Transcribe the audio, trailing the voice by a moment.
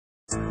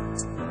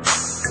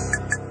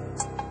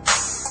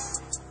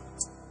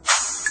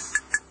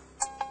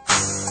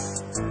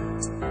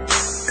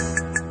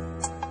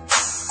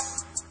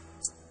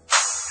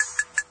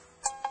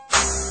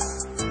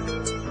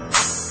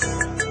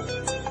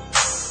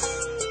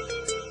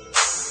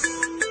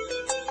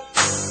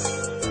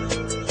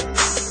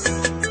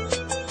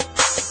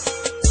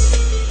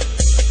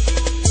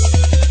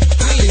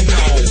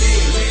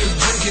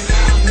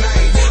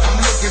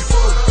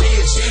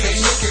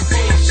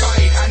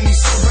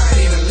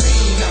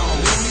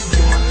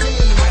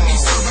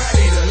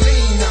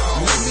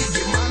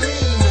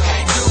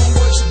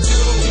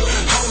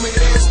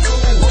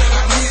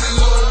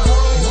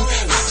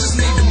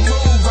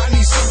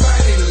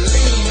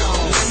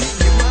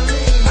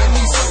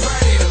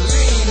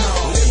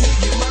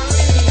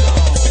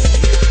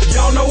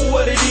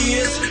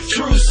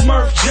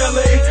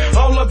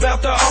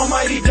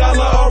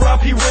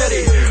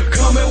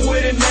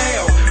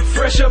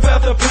up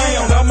out the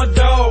pound. I'm a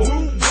dog,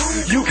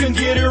 you can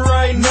get it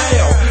right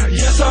now.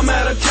 Yes, I'm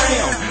out of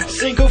town,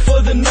 single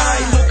for the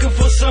night, looking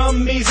for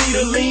something easy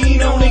to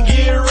lean on and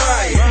get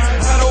right.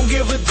 I don't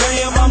give a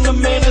damn, I'm the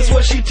man, that's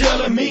what she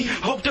telling me.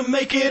 Hope to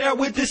make it out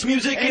with this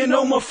music and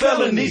no more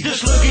felonies.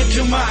 Just look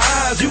into my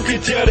eyes, you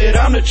can tell that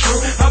I'm the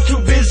truth. I'm too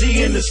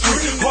busy in the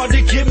street, hard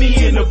to get me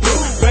in the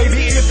booth.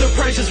 Baby, if the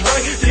price is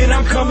right, then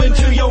I'm coming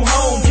to your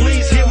home.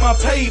 Please hit my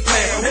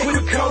PayPal,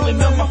 quit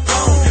calling up my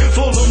phone.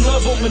 Full of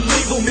love them and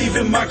leave them,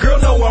 even my girl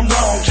know I'm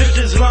wrong. Just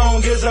as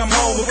long as I'm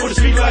home before the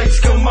street lights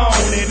come on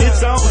and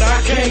it's on,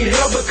 I can't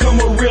help but come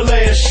a real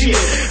ass shit.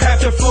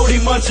 After 40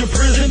 months in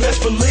prison,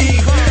 best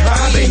believe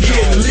I've been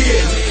getting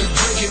lit.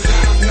 Drinking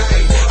all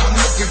night, I'm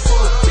looking for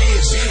a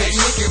bitch, ain't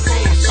looking for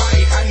a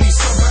fight. I need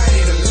somebody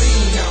to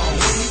lean on.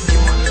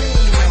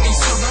 I need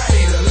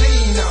somebody to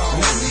lean on.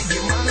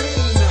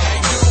 Hey,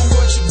 do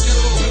what you do,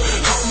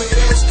 homie,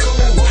 that's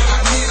cool. I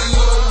need a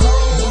little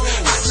room,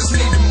 I just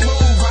need to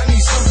move. I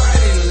need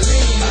somebody to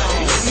lean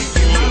on.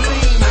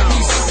 I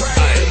need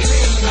somebody to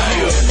lean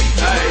on.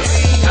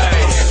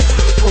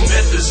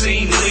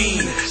 Promethazine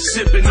lean,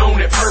 sipping on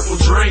that purple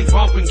drink,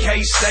 bumping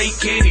K-State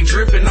candy,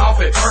 dripping off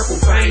at purple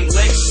paint.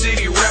 Lake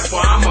City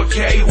rapper, I'm a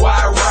KY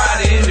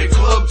rider in the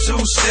club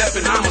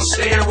two-stepping, I'ma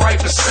stand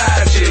right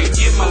beside you and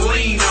get my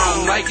lean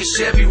on like a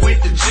Chevy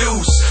with the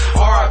juice.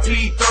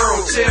 R.I.P.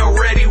 Thorough, tell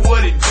Ready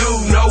what it do.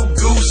 No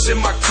goose in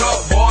my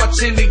cup,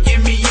 bartender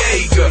give me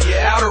Jaeger.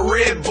 Out of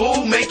Red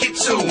Bull, make it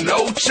two,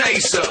 no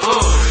chaser.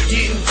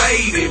 Getting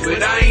faded,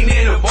 but I ain't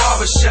in a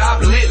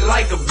barbershop. Lit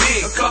like a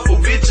big couple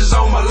bitches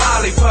on my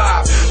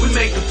lollipop. We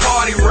make the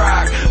party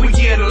rock, we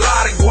get a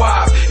lot of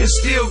guap, and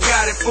still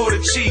got it for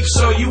the cheap,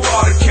 so you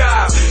are the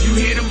cop. You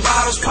hear them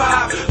bottles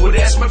pop? Well,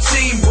 that's my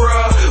team,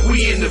 bruh.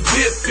 We in the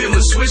VIP,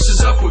 filling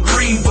switches up with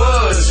green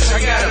buzz. I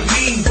got a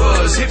mean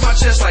buzz, hit my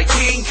chest like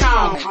King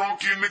Kong.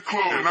 Drunk in the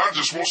club, and I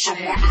just want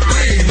someone to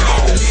lean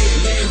on.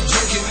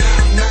 Drinking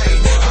all night,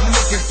 I'm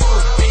looking for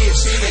a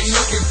bitch, ain't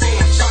looking for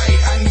a fight.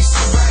 I need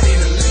somebody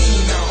to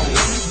lean on.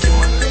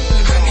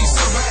 I need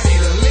somebody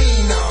to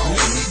lean on.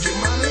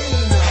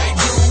 Hey,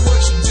 do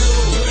what you do,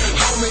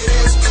 homie,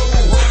 that's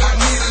cool. I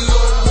need a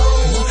little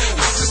room,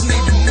 I just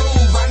need to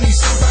move. I need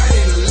somebody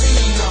to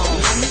lean on.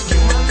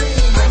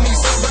 I need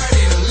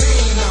somebody to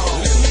lean on.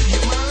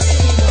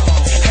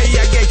 Hey,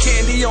 I got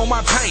candy on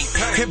my paint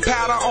and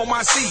powder on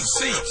my seats,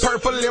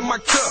 purple in my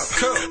cup,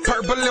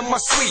 purple in my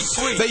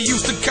sweet. They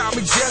used to call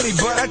me Jelly,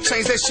 but I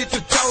changed that shit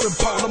to totem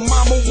pole. The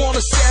mama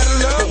wanna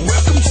saddle up,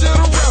 welcome to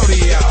the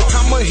rodeo.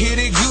 I'ma hit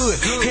it good,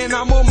 and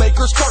I'ma make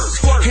her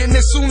squirt. And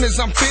as soon as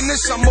I'm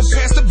finished, I'ma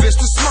pass the bitch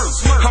to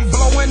Smurf. I'm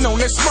blowing on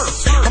that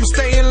Smurf, I'm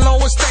staying low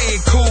and staying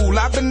cool.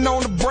 I've been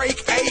on the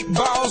break, 8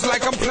 balls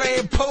like I'm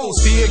playing pool.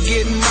 Still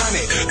getting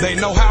money, they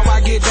know how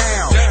I get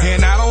down.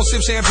 And I don't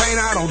sip champagne,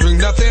 I don't drink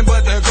nothing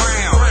but the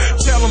ground.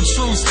 Tell them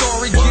true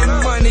story,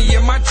 getting money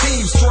and my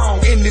team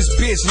strong. In this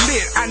bitch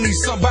lit, I need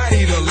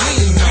somebody to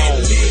lean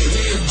on.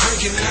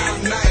 Drinking all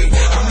night,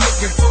 I'm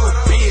looking for a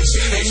bitch,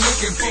 ain't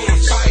looking for a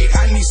fight.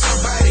 I need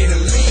somebody to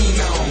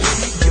lean on.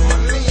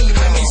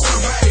 I need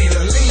somebody to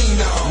lean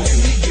on.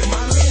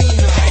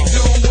 Hey,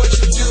 do what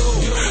you do,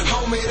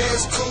 homie,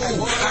 that's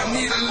cool. I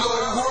need a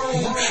little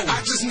room,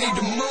 I just need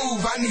to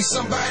move. I need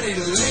somebody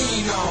to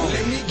lean on.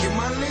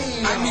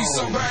 I need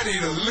somebody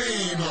to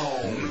lean on.